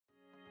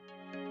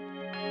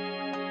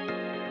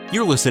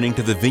You're listening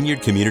to the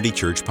Vineyard Community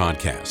Church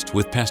podcast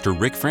with Pastor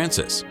Rick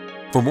Francis.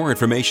 For more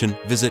information,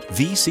 visit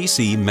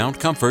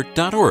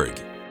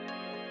vccmountcomfort.org.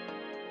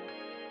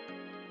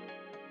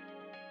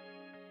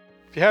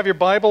 If you have your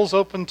Bibles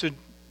open to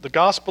the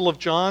Gospel of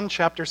John,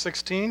 chapter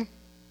 16.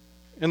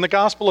 In the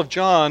Gospel of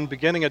John,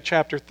 beginning at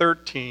chapter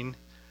 13,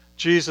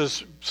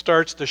 Jesus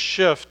starts to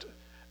shift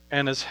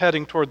and is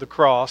heading toward the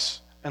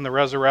cross and the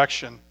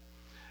resurrection.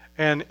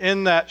 And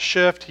in that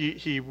shift,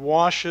 he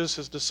washes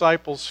his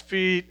disciples'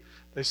 feet.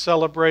 They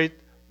celebrate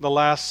the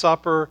Last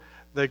Supper.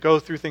 They go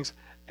through things.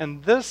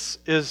 And this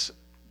is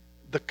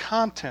the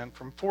content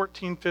from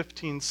 14,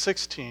 15,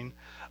 16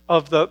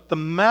 of the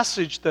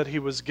message that he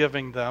was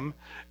giving them.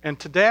 And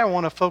today I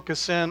want to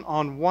focus in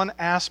on one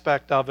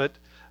aspect of it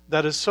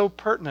that is so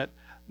pertinent.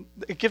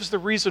 It gives the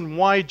reason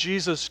why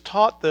Jesus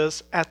taught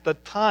this at the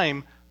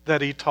time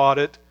that he taught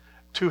it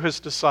to his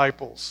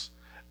disciples.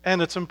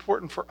 And it's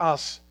important for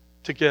us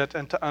to get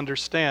and to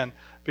understand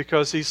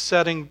because he's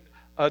setting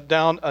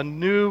down a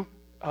new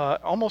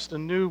almost a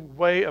new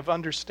way of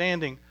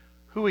understanding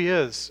who he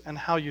is and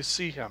how you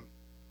see him.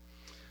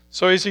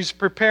 So as he's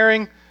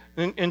preparing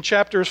in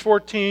chapters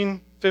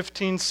 14,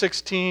 15,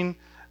 16,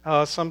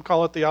 some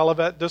call it the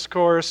Olivet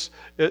Discourse.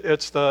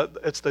 It's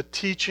the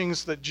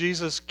teachings that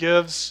Jesus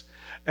gives.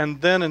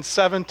 And then in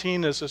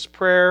 17 is his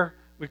prayer.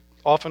 We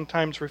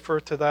oftentimes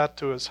refer to that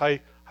to his high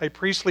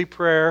priestly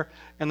prayer.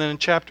 And then in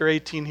chapter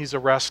 18 he's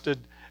arrested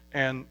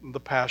and the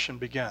passion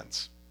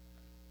begins.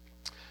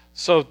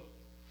 So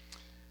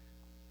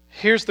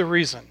here's the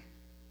reason.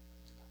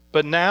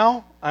 But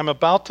now I'm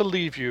about to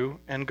leave you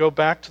and go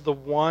back to the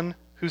one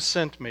who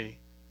sent me.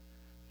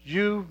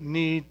 You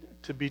need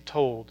to be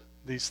told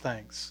these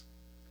things.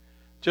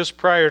 Just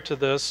prior to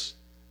this,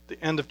 the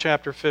end of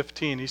chapter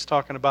 15, he's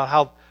talking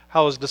about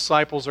how his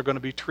disciples are going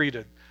to be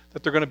treated,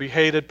 that they're going to be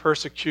hated,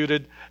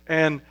 persecuted,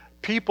 and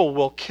people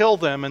will kill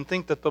them and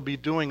think that they'll be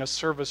doing a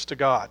service to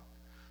God.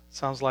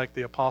 Sounds like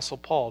the Apostle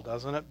Paul,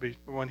 doesn't it?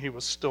 When he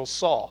was still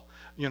Saul.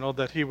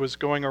 That he was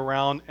going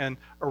around and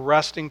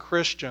arresting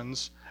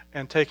Christians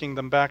and taking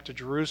them back to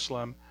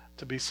Jerusalem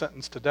to be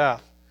sentenced to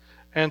death.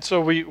 And so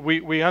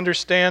we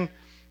understand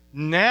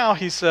now,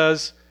 he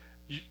says,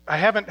 I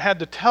haven't had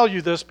to tell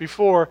you this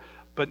before,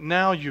 but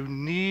now you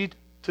need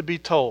to be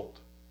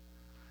told.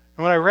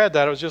 And when I read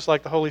that, it was just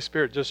like the Holy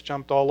Spirit just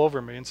jumped all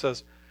over me and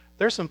says,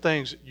 there's some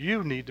things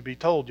you need to be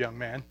told, young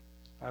man.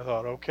 I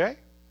thought, okay.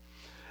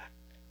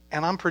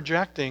 And I'm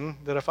projecting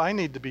that if I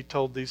need to be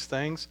told these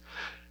things,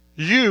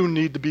 you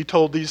need to be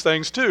told these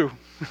things too.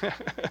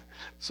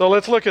 So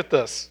let's look at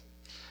this.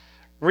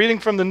 Reading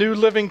from the New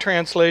Living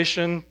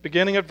Translation,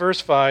 beginning at verse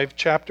 5,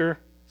 chapter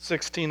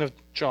 16 of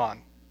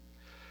John.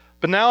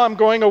 But now I'm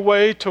going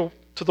away to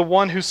the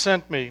one who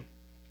sent me,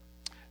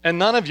 and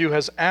none of you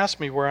has asked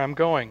me where I'm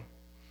going.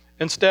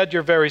 Instead,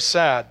 you're very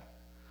sad.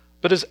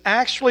 But it's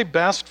actually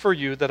best for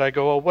you that I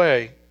go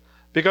away,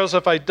 because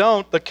if I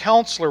don't, the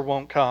counselor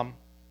won't come.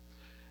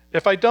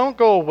 If I do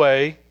go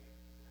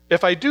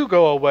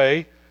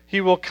away, he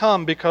will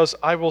come because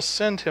I will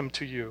send him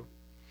to you.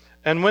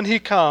 And when he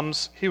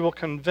comes, he will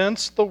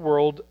convince the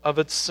world of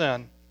its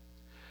sin,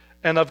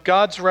 and of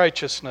God's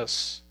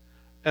righteousness,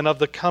 and of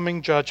the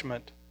coming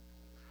judgment.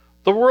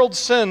 The world's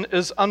sin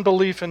is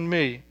unbelief in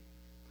me.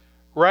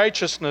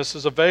 Righteousness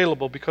is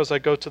available because I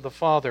go to the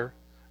Father,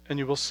 and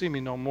you will see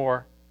me no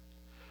more.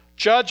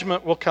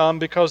 Judgment will come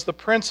because the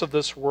prince of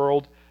this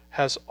world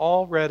has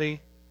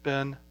already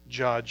been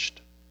judged.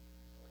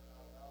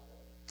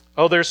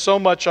 Oh, there's so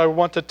much I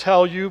want to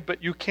tell you,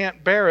 but you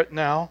can't bear it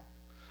now.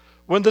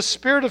 When the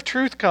Spirit of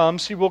truth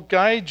comes, he will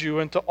guide you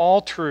into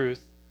all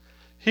truth.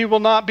 He will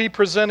not be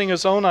presenting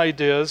his own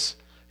ideas.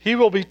 He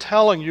will be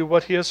telling you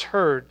what he has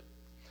heard.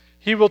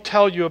 He will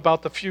tell you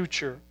about the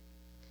future.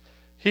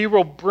 He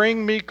will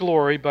bring me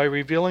glory by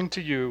revealing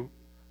to you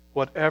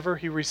whatever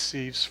he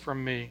receives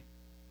from me.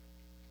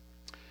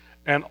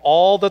 And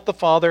all that the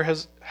Father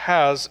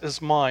has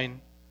is mine.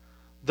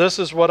 This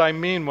is what I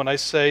mean when I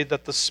say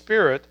that the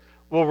Spirit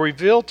will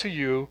reveal to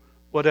you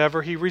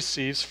whatever he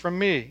receives from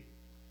me.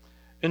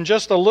 In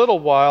just a little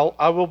while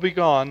I will be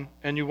gone,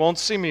 and you won't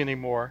see me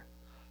anymore.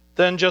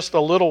 Then just a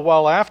little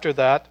while after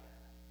that,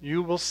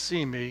 you will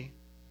see me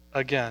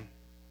again.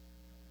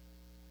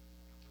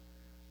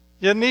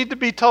 You need to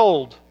be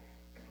told.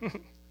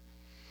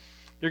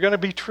 You're going to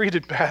be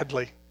treated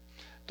badly.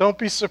 Don't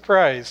be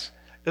surprised.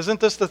 Isn't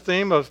this the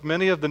theme of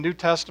many of the New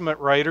Testament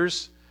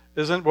writers?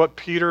 Isn't what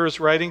Peter is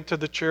writing to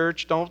the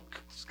church? Don't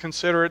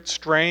consider it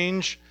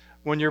strange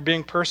when you're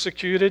being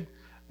persecuted,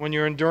 when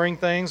you're enduring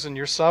things and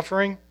you're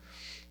suffering.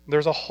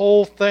 There's a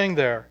whole thing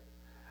there.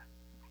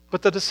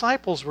 But the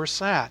disciples were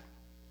sad.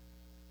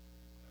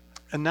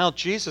 And now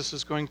Jesus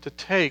is going to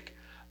take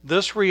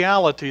this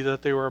reality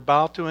that they were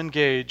about to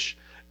engage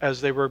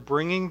as they were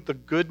bringing the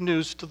good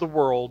news to the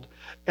world,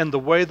 and the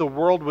way the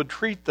world would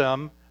treat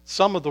them,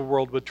 some of the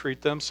world would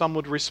treat them, some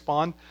would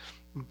respond,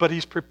 but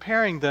he's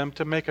preparing them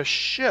to make a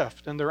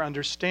shift in their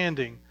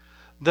understanding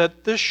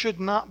that this should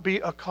not be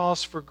a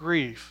cause for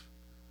grief,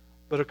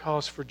 but a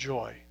cause for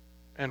joy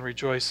and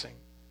rejoicing.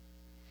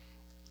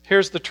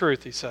 Here's the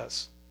truth, he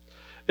says.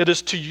 It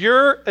is to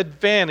your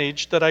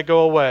advantage that I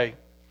go away.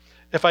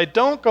 If I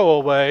don't go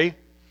away,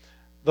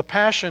 the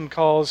Passion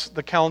calls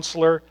the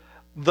counselor,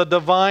 the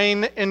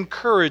divine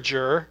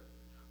encourager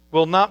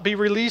will not be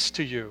released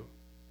to you.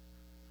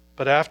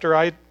 But after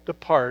I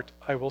depart,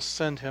 I will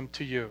send him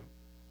to you.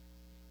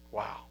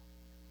 Wow.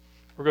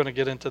 We're going to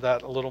get into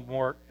that a little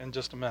more in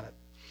just a minute.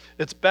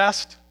 It's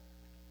best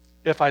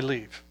if I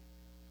leave.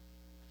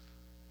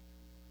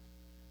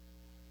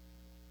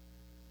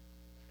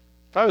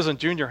 If I was in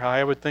junior high,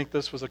 I would think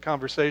this was a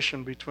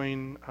conversation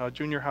between a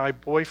junior high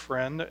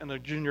boyfriend and a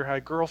junior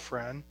high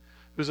girlfriend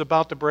who's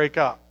about to break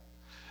up.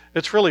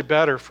 It's really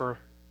better for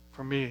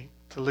me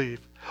to leave.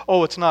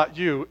 Oh, it's not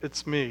you,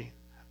 it's me.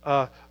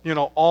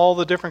 All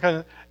the different kinds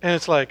of, and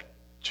it's like,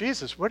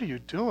 Jesus, what are you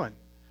doing?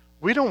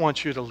 We don't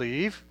want you to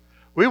leave.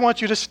 We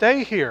want you to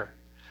stay here.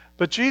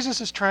 But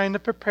Jesus is trying to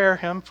prepare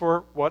him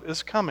for what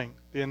is coming,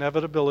 the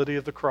inevitability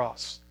of the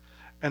cross.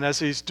 And as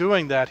he's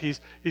doing that,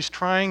 he's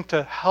trying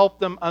to help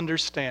them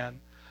understand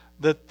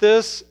that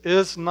this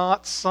is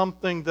not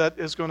something that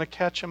is going to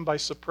catch him by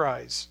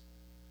surprise,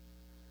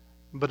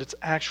 but it's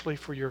actually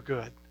for your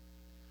good.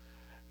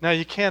 Now,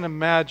 you can't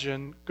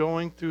imagine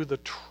going through the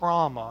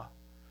trauma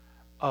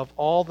of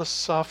all the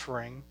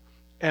suffering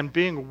and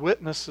being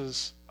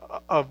witnesses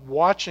of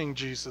watching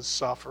Jesus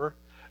suffer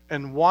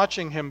and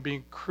watching him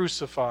being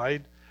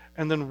crucified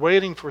and then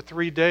waiting for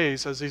 3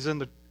 days as he's in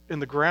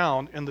the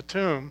ground, in the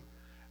tomb,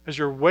 as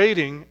you're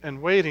waiting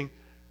and waiting,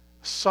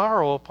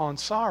 sorrow upon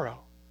sorrow.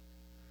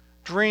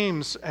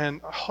 Dreams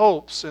and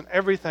hopes and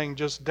everything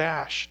just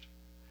dashed.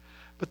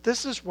 But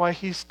this is why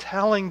he's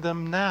telling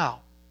them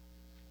now.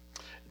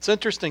 It's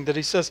interesting that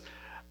he says,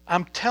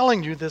 I'm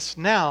telling you this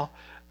now.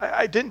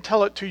 I didn't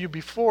tell it to you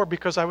before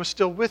because I was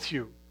still with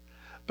you.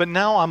 But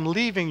now I'm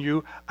leaving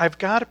you. I've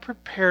got to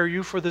prepare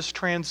you for this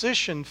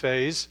transition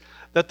phase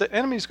that the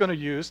enemy's going to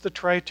use to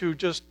try to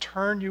just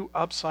turn you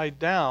upside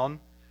down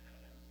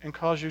and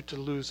cause you to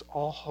lose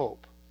all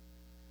hope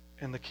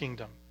in the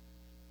kingdom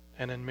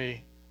and in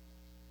me.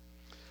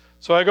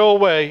 So I go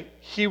away.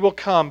 He will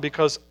come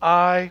because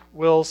I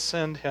will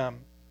send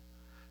him.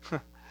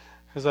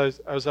 As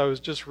I was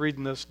just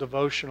reading this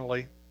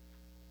devotionally,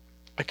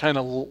 I kind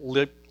of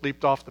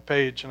leaped off the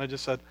page and I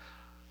just said,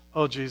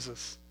 oh,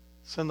 Jesus,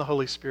 send the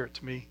Holy Spirit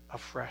to me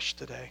afresh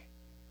today.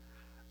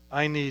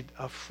 I need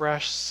a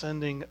fresh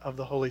sending of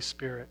the Holy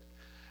Spirit.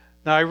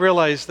 Now I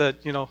realize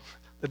that,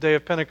 the day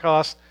of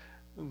Pentecost,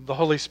 the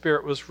Holy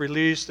Spirit was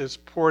released, is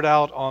poured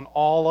out on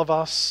all of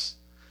us,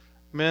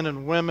 men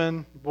and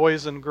women,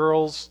 boys and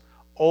girls,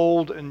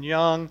 old and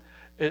young.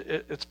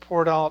 It's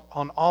poured out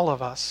on all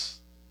of us.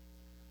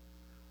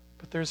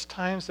 But there's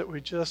times that we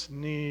just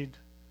need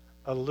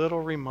a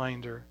little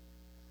reminder.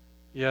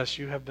 Yes,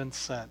 you have been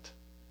sent.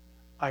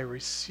 I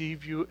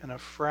receive you in a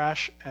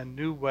fresh and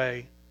new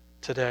way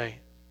today.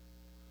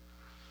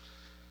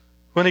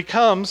 When he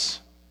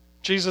comes,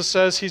 Jesus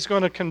says he's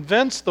going to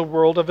convince the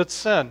world of its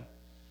sin,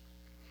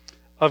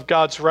 of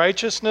God's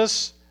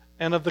righteousness,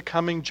 and of the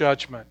coming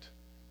judgment.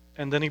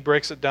 And then he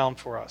breaks it down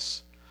for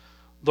us.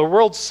 The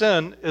world's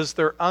sin is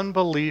their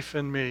unbelief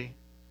in me.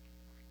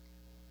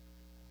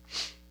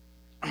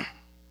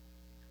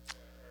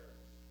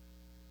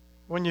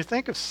 When you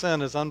think of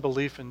sin as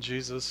unbelief in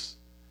Jesus,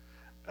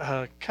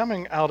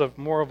 coming out of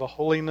more of a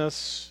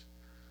holiness,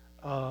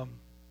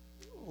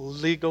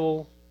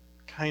 legal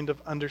kind of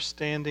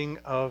understanding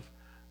of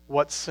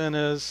what sin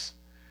is,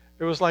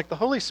 it was like the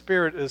Holy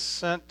Spirit is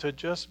sent to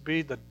just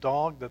be the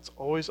dog that's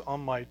always on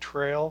my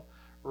trail,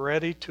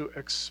 ready to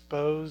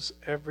expose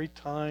every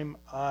time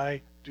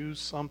I do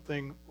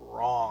something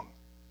wrong.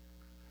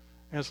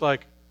 And it's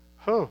like,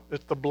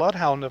 it's the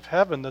bloodhound of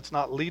heaven that's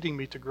not leading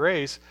me to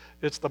grace.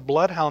 It's the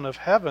bloodhound of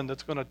heaven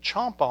that's going to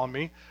chomp on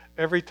me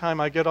every time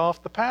I get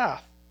off the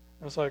path.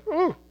 And it's like,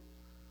 ooh.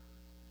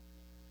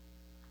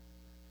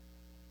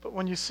 But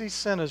when you see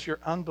sin as your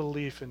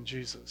unbelief in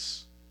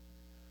Jesus,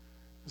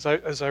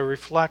 as I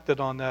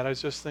reflected on that, I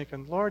was just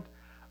thinking, Lord,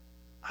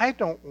 I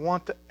don't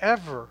want to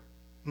ever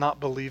not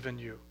believe in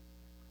you.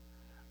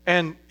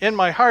 And in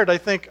my heart, I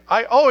think,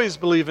 I always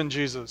believe in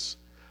Jesus.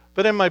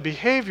 But in my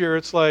behavior,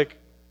 it's like,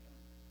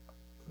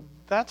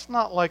 that's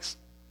not like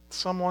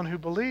someone who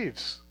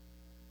believes.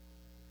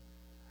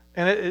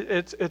 And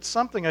it's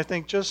something I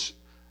think just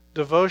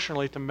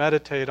devotionally to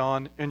meditate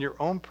on in your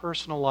own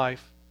personal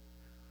life.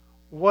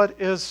 What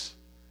is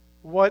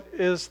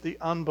the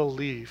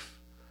unbelief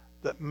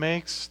that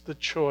makes the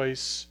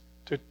choice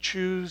to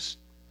choose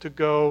to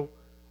go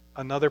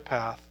another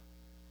path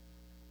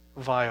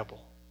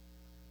viable?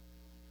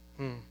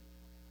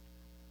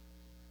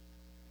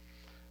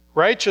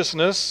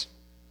 Righteousness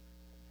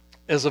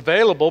is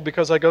available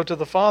because I go to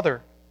the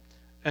Father,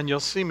 and you'll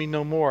see me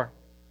no more.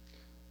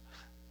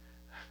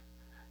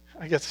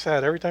 I get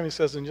sad every time he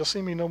says, and you'll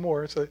see me no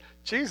more. It's like,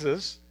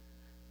 Jesus,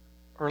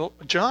 or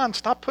John,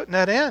 stop putting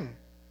that in.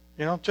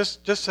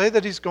 Just say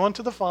that he's going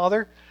to the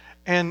Father,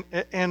 and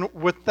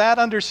with that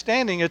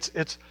understanding,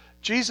 it's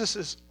Jesus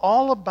is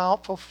all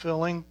about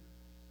fulfilling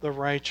the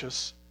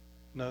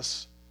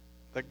righteousness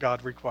that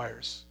God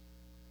requires.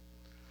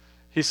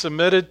 He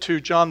submitted to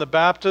John the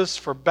Baptist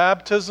for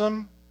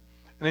baptism,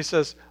 and he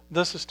says,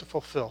 this is to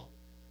fulfill.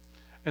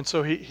 And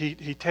so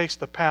he takes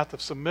the path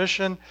of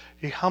submission.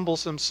 He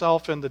humbles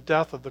himself in the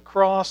death of the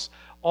cross.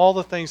 All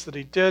the things that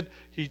he did,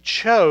 he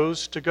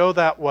chose to go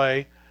that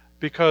way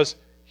because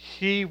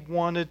he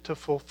wanted to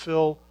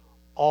fulfill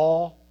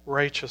all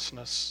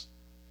righteousness.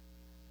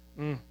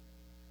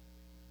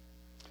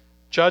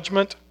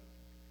 Judgment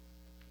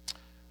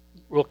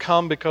will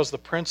come because the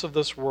prince of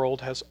this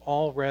world has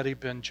already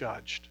been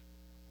judged.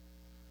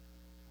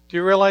 Do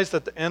you realize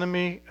that the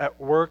enemy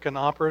at work and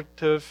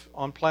operative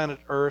on planet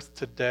Earth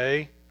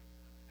today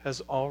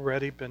has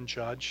already been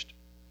judged?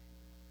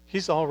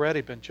 He's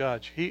already been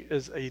judged. He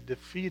is a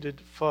defeated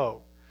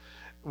foe.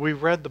 We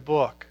read the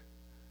book.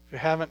 If you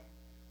haven't,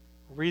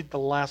 read the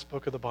last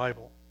book of the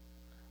Bible.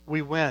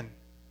 We win.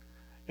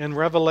 In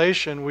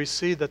Revelation, we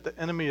see that the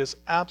enemy is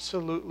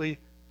absolutely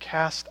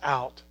cast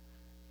out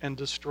and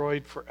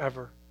destroyed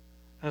forever.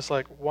 And it's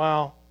like,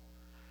 wow,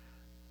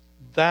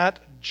 that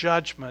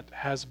judgment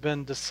has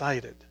been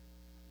decided,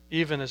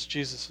 even as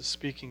Jesus is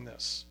speaking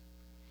this.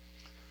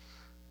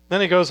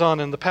 Then he goes on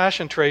in the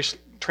Passion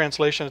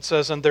Translation, it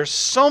says, and there's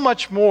so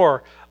much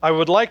more I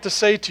would like to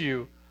say to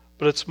you,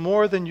 but it's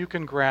more than you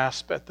can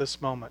grasp at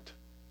this moment.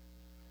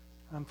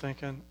 I'm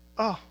thinking,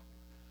 oh,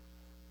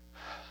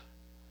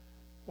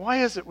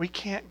 why is it we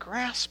can't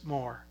grasp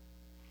more?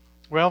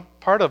 Well,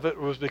 part of it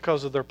was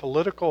because of their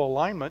political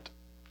alignment.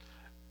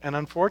 And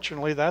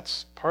unfortunately,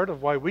 that's part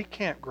of why we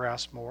can't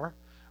grasp more.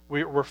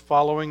 We're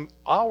following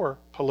our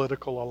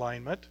political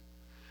alignment.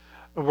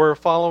 We're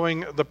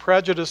following the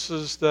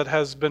prejudices that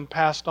has been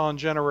passed on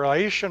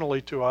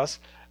generationally to us,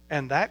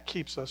 and that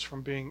keeps us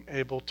from being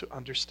able to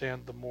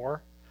understand the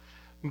more.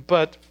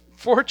 But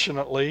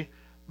fortunately,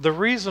 the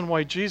reason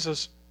why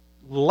Jesus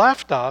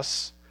left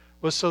us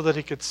was so that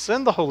he could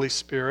send the Holy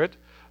Spirit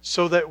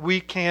so that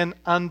we can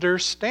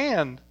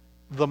understand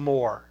the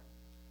more.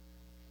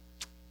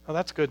 Now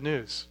that's good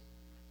news.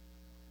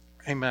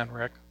 Amen,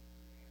 Rick.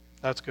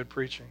 That's good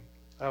preaching.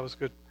 That was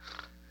good.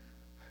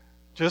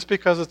 Just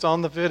because it's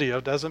on the video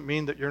doesn't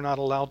mean that you're not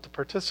allowed to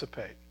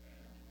participate.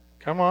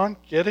 Come on,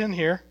 get in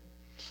here.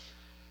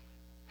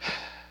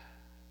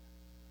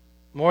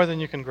 More than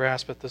you can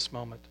grasp at this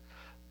moment.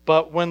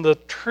 But when the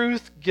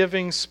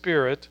truth-giving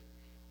Spirit,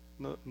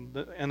 the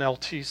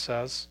NLT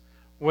says,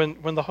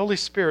 when the Holy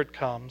Spirit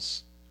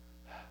comes,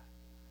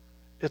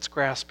 it's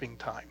grasping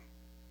time.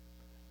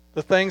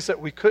 The things that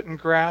we couldn't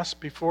grasp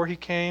before he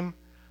came,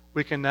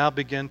 we can now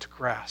begin to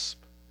grasp.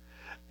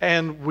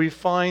 And we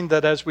find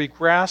that as we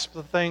grasp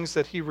the things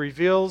that he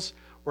reveals,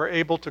 we're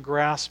able to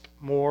grasp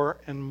more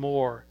and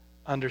more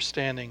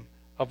understanding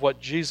of what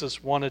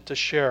Jesus wanted to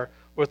share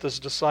with his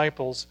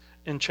disciples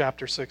in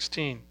chapter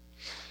 16.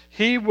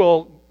 He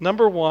will,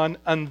 number one,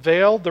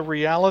 unveil the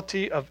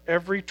reality of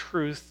every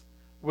truth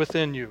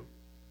within you.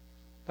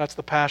 That's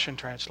the Passion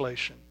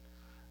Translation.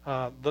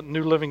 The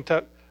New Living,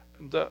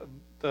 the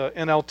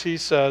NLT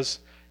says,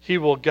 he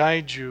will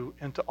guide you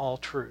into all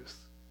truth.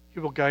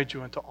 He will guide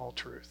you into all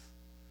truth.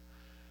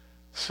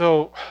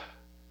 So,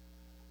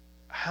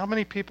 how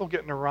many people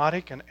get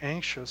neurotic and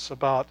anxious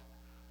about,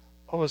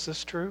 oh, is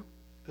this true?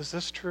 Is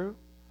this true?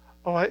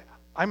 Oh,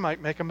 I might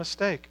make a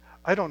mistake.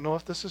 I don't know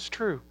if this is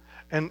true.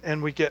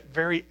 And we get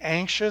very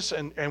anxious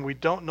and we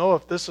don't know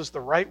if this is the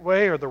right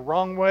way or the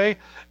wrong way.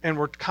 And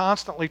we're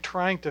constantly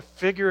trying to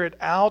figure it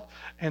out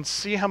and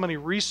see how many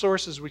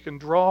resources we can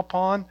draw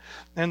upon.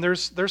 And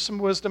there's some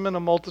wisdom in a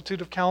multitude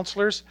of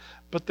counselors,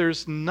 but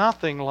there's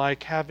nothing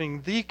like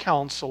having the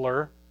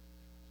counselor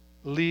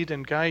lead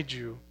and guide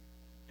you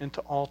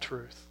into all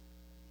truth.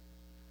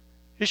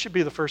 He should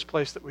be the first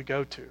place that we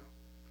go to.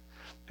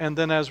 And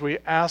then as we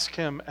ask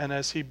him and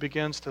as he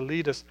begins to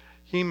lead us,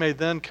 he may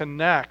then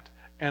connect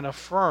and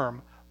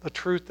affirm the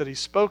truth that he's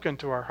spoken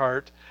to our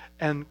heart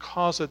and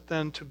cause it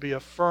then to be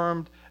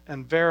affirmed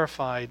and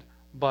verified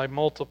by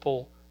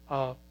multiple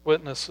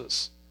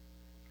witnesses.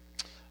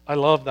 I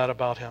love that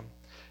about him.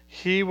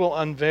 He will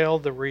unveil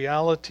the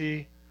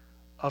reality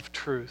of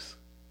truth,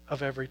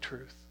 of every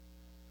truth,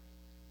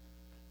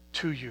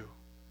 to you.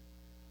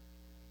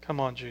 Come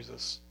on,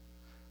 Jesus.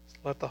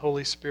 Let the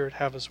Holy Spirit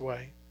have his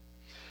way.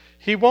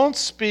 He won't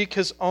speak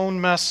his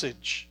own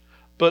message,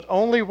 but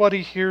only what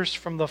he hears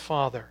from the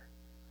Father.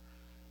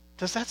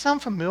 Does that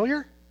sound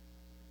familiar?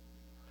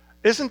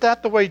 Isn't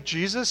that the way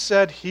Jesus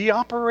said he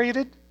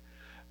operated?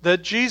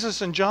 That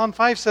Jesus in John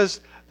 5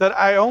 says that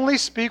I only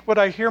speak what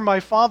I hear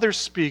my Father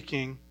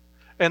speaking,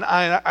 and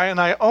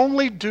I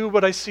only do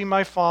what I see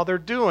my Father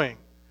doing.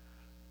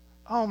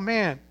 Oh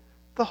man,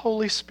 the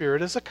Holy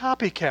Spirit is a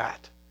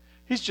copycat.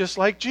 He's just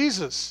like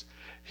Jesus.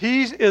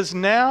 He is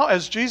now,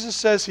 as Jesus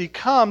says he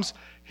comes,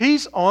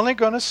 he's only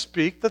going to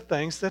speak the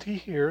things that he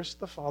hears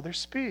the Father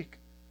speak.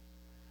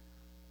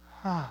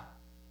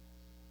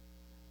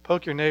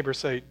 Poke your neighbor,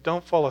 say,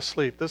 don't fall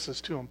asleep. This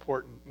is too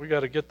important. We got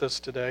to get this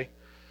today.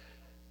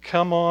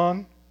 Come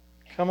on.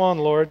 Come on,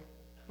 Lord.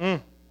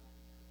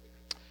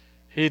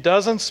 He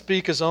doesn't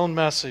speak his own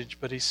message,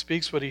 but he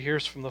speaks what he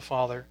hears from the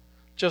Father,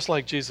 just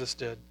like Jesus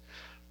did.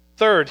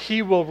 Third,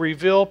 he will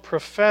reveal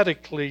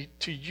prophetically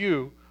to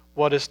you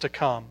what is to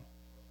come.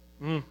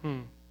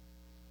 The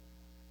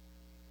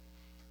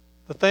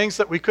things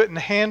that we couldn't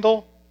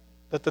handle,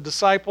 that the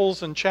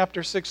disciples in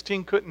chapter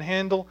 16 couldn't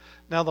handle,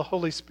 now the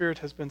Holy Spirit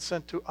has been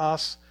sent to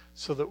us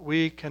so that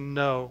we can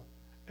know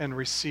and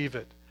receive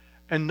it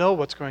and know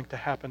what's going to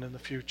happen in the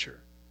future.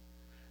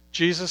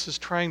 Jesus is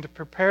trying to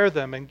prepare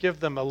them and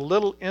give them a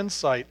little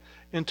insight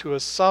into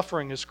his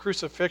suffering, his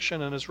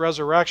crucifixion, and his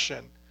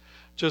resurrection.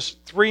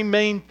 Just three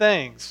main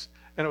things.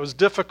 And it was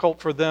difficult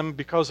for them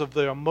because of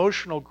the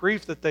emotional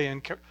grief that they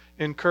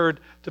incurred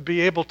to be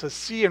able to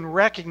see and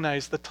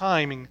recognize the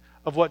timing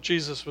of what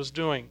Jesus was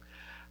doing.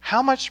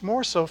 How much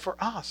more so for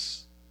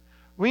us?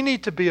 We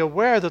need to be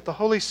aware that the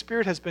Holy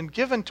Spirit has been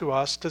given to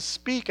us to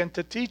speak and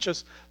to teach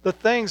us the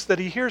things that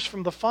he hears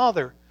from the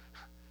Father.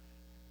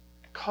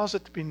 Cause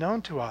it to be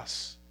known to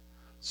us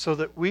so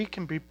that we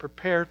can be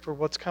prepared for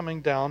what's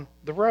coming down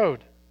the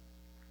road.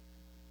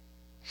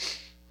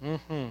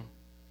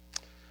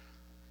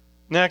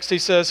 Next, he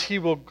says, he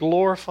will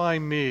glorify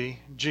me,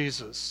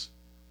 Jesus.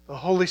 The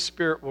Holy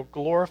Spirit will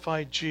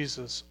glorify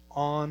Jesus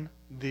on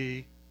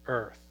the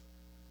earth.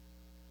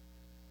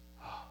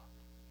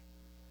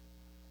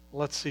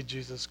 Let's see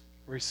Jesus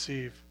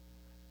receive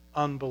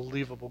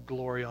unbelievable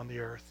glory on the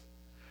earth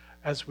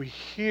as we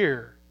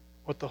hear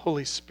what the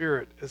Holy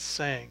Spirit is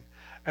saying,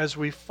 as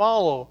we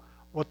follow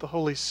what the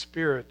Holy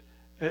Spirit,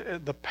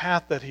 the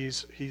path that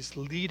he's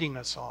leading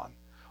us on,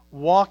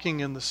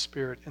 walking in the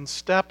Spirit, in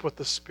step with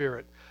the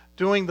Spirit,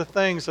 doing the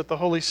things that the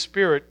Holy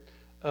Spirit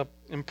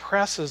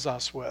impresses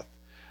us with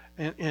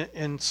and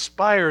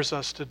inspires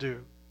us to do.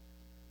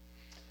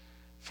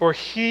 For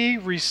he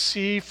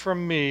received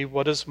from me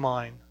what is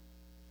mine.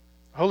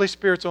 The Holy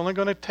Spirit's only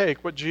going to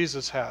take what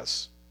Jesus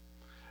has.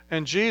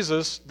 And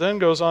Jesus then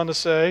goes on to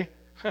say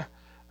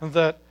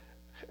that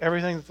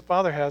everything that the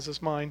Father has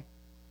is mine.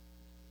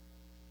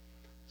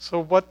 So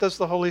what does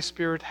the Holy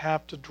Spirit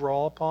have to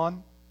draw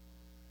upon?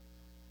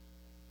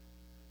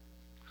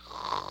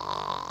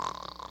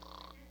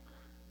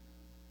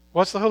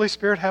 What's the Holy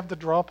Spirit have to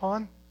draw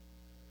upon?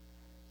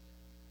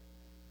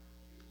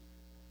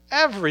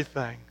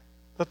 Everything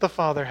that the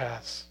Father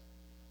has.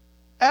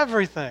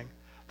 Everything.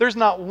 There's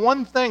not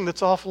one thing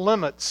that's off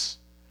limits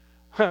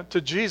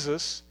to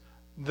Jesus.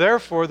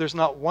 Therefore, there's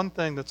not one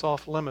thing that's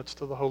off limits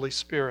to the Holy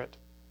Spirit.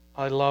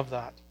 I love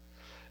that.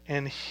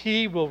 And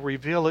he will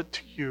reveal it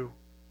to you.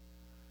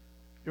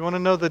 You want to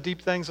know the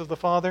deep things of the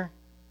Father?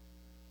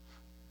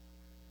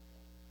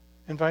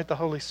 Invite the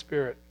Holy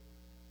Spirit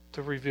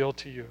to reveal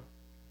to you.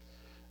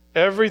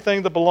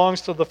 Everything that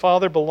belongs to the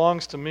Father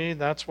belongs to me.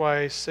 That's why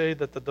I say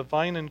that the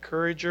divine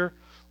encourager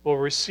will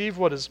receive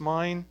what is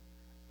mine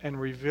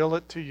and reveal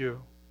it to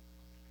you.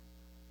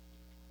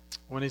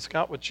 When he's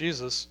got with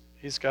Jesus,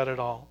 he's got it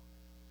all.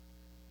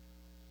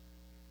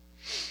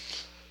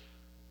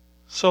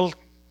 So,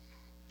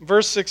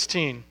 verse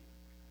 16.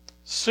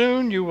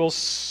 Soon you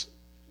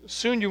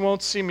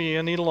won't see me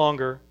any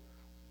longer,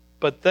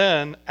 but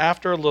then,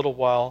 after a little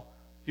while,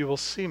 you will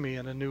see me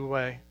in a new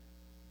way.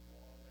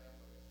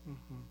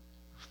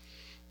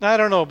 Now, I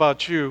don't know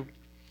about you,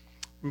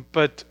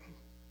 but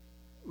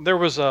there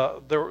was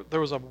a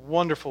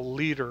wonderful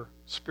leader,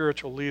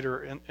 spiritual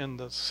leader in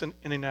the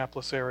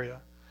Indianapolis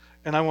area,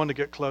 and I wanted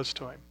to get close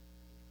to him.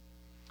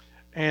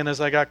 And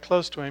as I got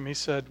close to him, he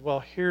said, well,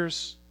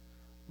 here's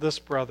this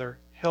brother.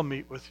 He'll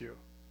meet with you.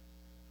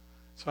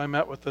 So I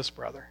met with this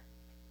brother.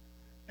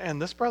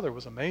 And this brother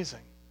was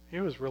amazing. He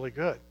was really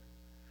good.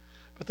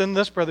 But then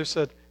this brother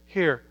said,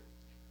 here,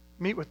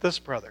 meet with this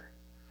brother.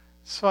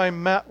 So I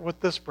met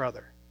with this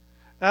brother.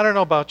 Now, I don't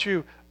know about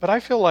you, but I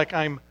feel like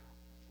I'm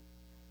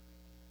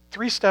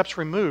 3 steps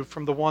removed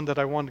from the one that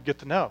I wanted to get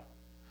to know.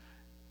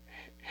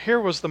 Here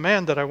was the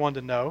man that I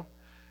wanted to know.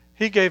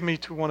 He gave me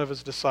to one of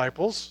his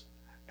disciples,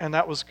 and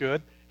that was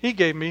good. He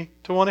gave me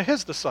to one of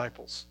his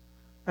disciples.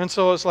 And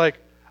so it's like,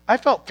 I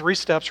felt 3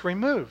 steps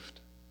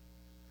removed.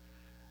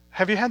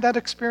 Have you had that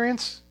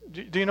experience?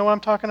 Do you know what I'm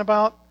talking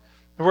about?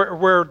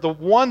 Where the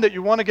one that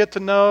you want to get to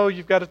know,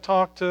 you've got to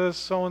talk to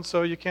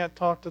so-and-so, you can't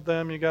talk to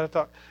them, you got to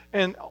talk.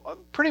 And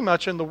pretty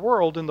much in the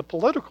world, in the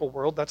political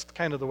world, that's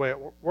kind of the way it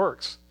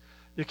works.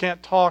 You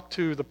can't talk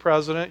to the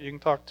president, you can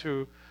talk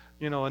to,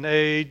 an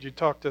aide, you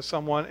talk to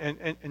someone,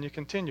 and you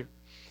continue.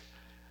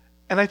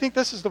 And I think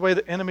this is the way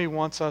the enemy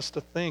wants us to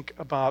think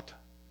about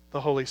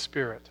the Holy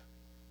Spirit.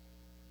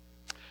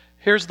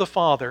 Here's the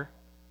Father,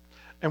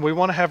 and we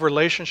want to have a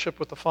relationship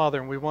with the Father,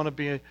 and we want to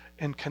be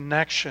in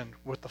connection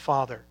with the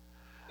Father.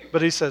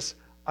 But he says,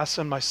 I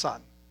send my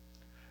Son.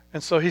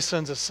 And so he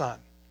sends his Son.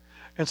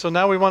 And so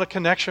now we want a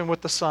connection with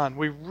the Son.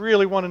 We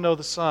really want to know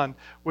the Son.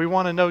 We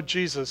want to know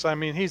Jesus. I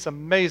mean, he's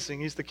amazing.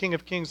 He's the King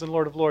of Kings and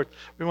Lord of Lords.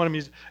 We want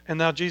him. And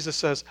now Jesus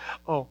says,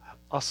 oh,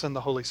 I'll send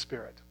the Holy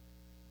Spirit.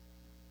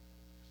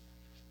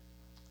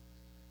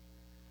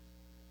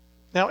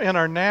 Now, in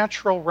our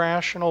natural,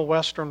 rational,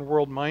 Western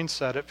world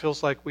mindset, it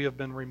feels like we have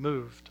been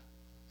removed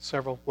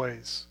several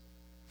ways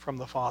from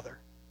the Father.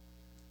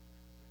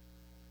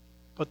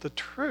 But the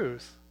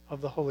truth of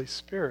the Holy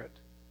Spirit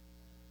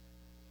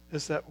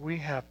is that we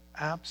have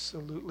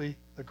absolutely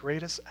the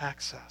greatest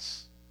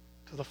access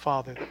to the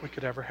Father that we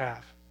could ever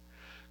have.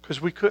 Because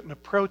we couldn't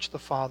approach the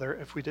Father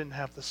if we didn't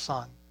have the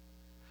Son.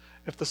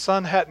 If the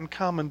Son hadn't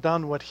come and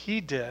done what He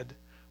did,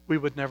 we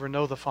would never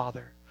know the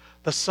Father.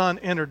 The Son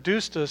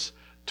introduced us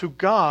to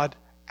God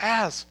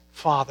as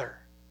Father.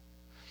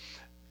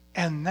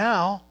 And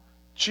now,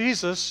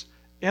 Jesus,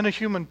 in a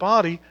human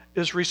body,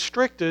 is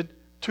restricted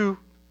to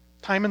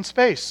time and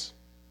space.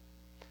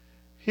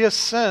 He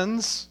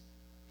ascends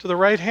to the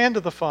right hand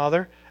of the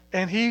Father,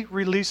 and He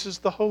releases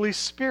the Holy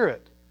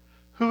Spirit,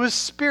 who is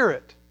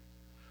Spirit,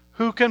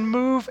 who can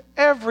move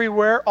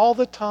everywhere all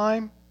the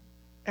time,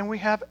 and we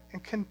have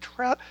an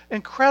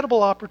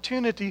incredible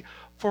opportunity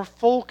for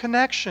full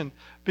connection,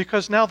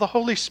 because now the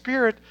Holy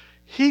Spirit,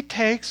 He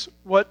takes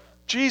what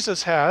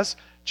Jesus has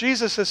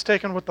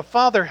taken what the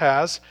Father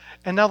has,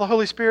 and now the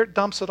Holy Spirit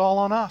dumps it all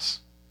on us.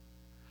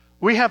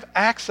 We have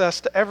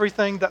access to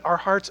everything that our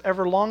hearts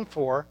ever longed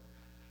for.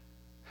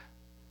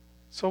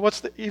 So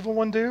what's the evil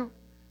one do?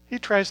 He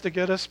tries to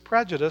get us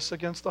prejudiced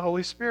against the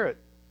Holy Spirit.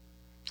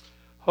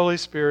 Holy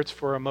Spirit's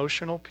for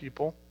emotional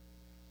people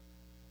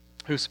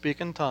who speak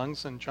in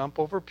tongues and jump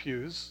over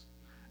pews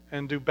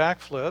and do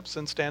backflips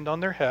and stand on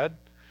their head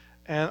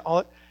and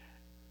all,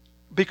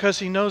 because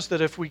He knows that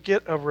if we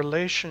get a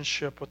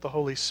relationship with the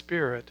Holy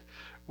Spirit,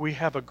 we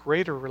have a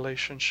greater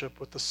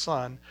relationship with the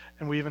Son,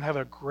 and we even have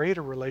a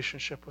greater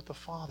relationship with the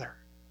Father.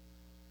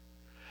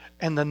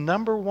 And the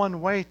number one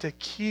way to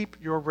keep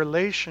your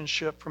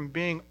relationship from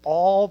being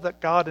all that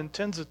God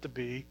intends it to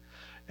be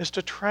is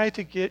to try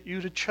to get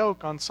you to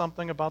choke on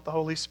something about the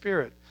Holy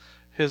Spirit.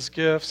 His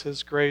gifts,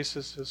 His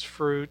graces, His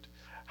fruit,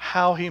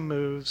 how He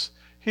moves.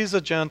 He's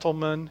a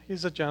gentleman.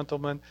 He's a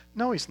gentleman.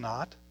 No, He's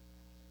not.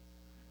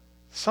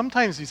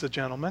 Sometimes He's a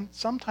gentleman.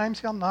 Sometimes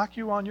He'll knock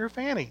you on your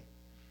fanny.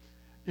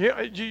 You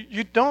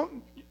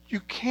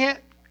can't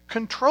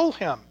control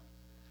Him.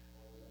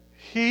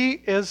 He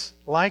is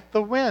like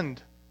the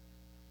wind.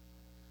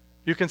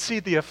 You can see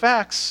the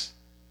effects,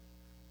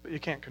 but you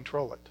can't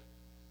control it.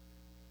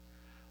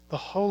 The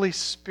Holy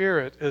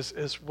Spirit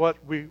is what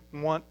we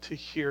want to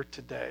hear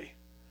today.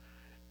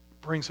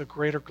 It brings a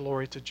greater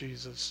glory to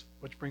Jesus,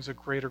 which brings a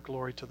greater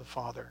glory to the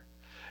Father.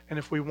 And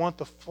if we want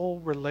the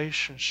full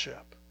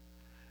relationship,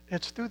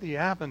 it's through the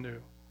avenue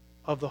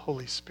of the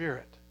Holy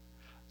Spirit.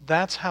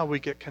 That's how we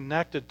get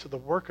connected to the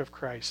work of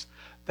Christ.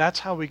 That's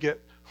how we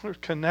get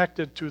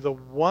connected to the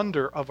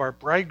wonder of our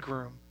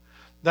bridegroom.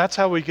 That's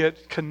how we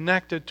get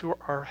connected to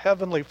our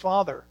Heavenly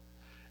Father.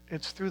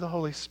 It's through the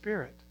Holy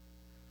Spirit.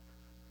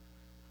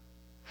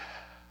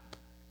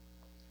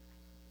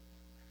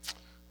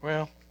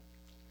 Well,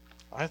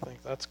 I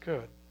think that's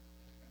good.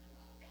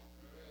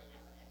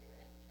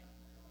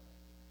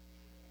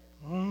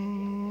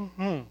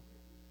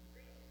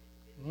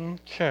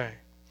 Okay.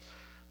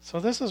 So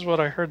this is what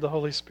I heard the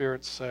Holy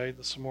Spirit say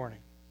this morning.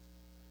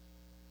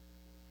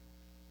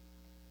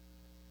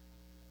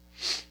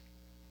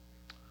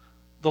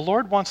 The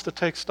Lord wants to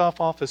take stuff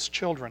off His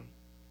children.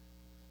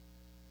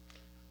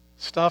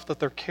 Stuff that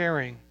they're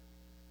carrying.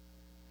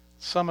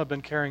 Some have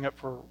been carrying it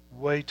for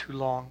way too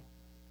long.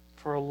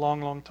 For a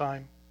long, long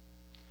time.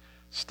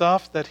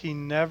 Stuff that He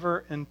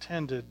never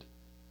intended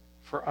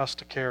for us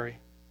to carry.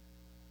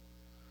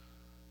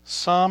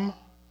 Some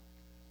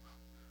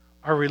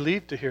are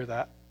relieved to hear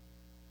that.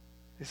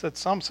 He said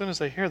some, as soon as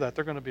they hear that,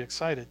 they're going to be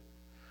excited.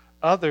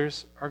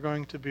 Others are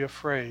going to be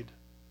afraid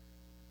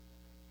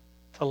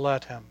to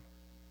let Him.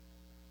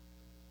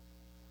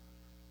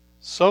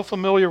 So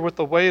familiar with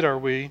the weight are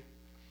we,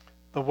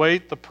 the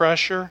weight, the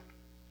pressure,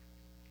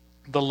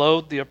 the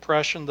load, the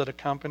oppression that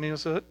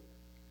accompanies it.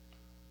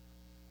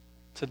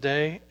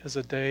 Today is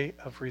a day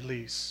of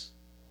release.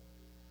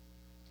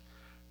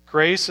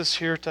 Grace is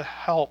here to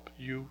help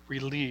you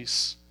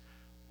release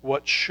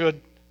what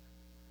should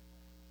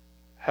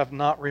have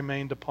not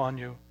remained upon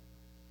you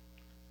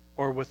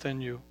or within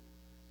you.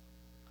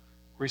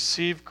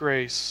 Receive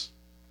grace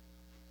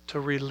to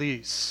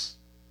release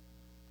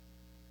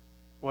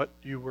what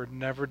you were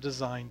never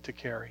designed to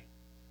carry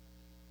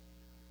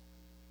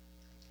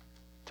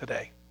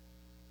today.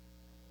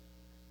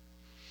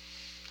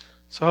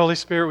 So Holy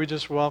Spirit, we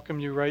just welcome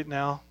you right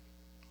now.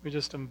 We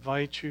just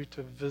invite you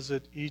to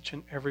visit each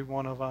and every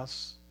one of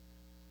us.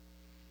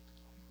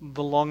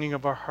 The longing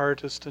of our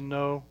heart is to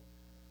know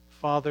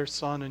Father,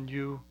 Son, and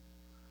you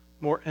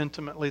more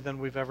intimately than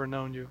we've ever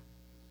known you.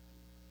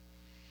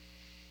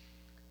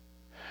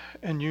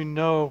 And you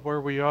know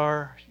where we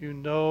are. You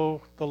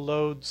know the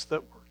loads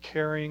that we're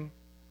carrying.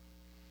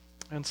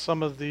 And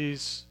some of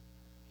these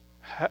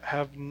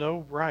have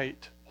no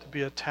right to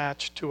be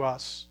attached to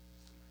us.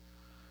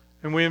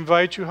 And we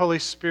invite you, Holy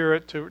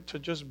Spirit, to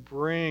just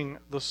bring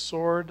the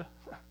sword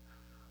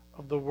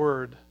of the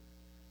Word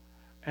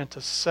and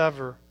to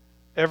sever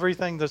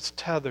everything that's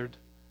tethered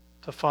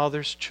to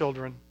Father's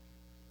children,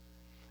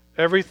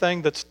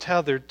 everything that's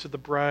tethered to the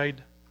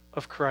bride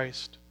of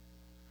Christ,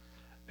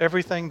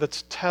 everything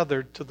that's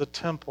tethered to the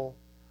temple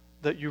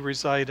that you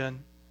reside in.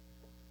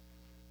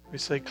 We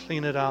say,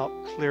 clean it out,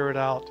 clear it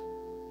out,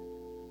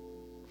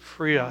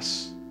 free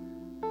us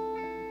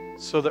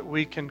so that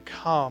we can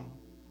come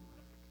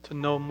to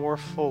know more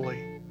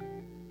fully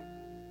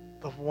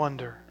the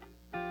wonder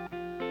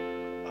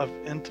of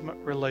intimate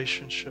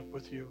relationship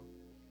with you.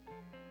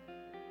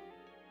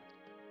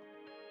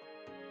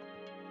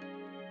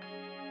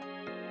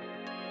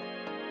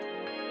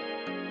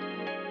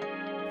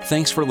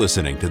 Thanks for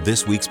listening to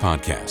this week's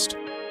podcast.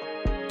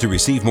 To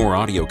receive more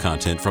audio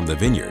content from the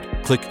Vineyard,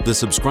 click the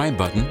subscribe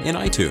button in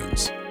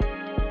iTunes.